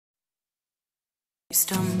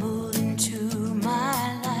Stumbled into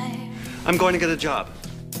my life. I'm going to get a job.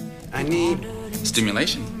 I need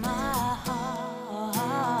stimulation.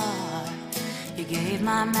 You gave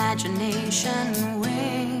my imagination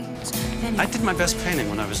wings. I did my best painting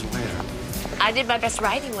when I was a waiter. I did my best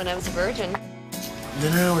writing when I was a virgin.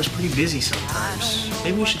 Dinner hour's pretty busy sometimes.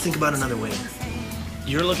 Maybe we should think about another waiter.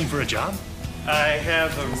 You're looking for a job? I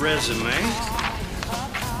have a resume.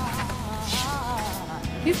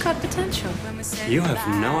 You've got potential. You have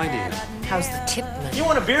no idea. How's the tip money? You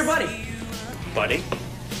want a beer, buddy? Buddy?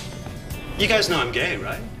 You guys know I'm gay,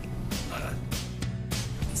 right?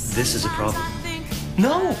 This is a problem.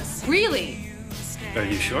 No. Really? Are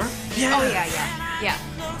you sure? Yeah. Oh, yeah.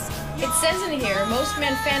 It says in here, most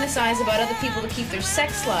men fantasize about other people to keep their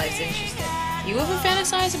sex lives interesting. You ever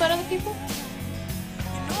fantasize about other people?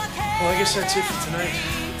 Well, I guess that's it for tonight.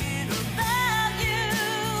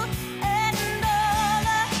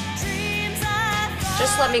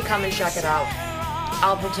 Just let me come and check it out.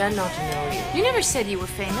 I'll pretend not to know you. You never said you were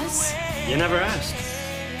famous. You never asked.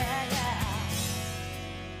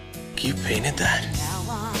 You painted that?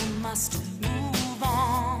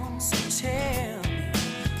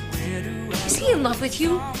 Is he in love with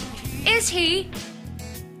you? Is he?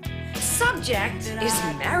 Subject is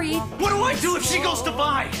married. What do I do if she goes to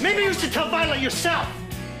buy? Maybe you should tell Violet yourself.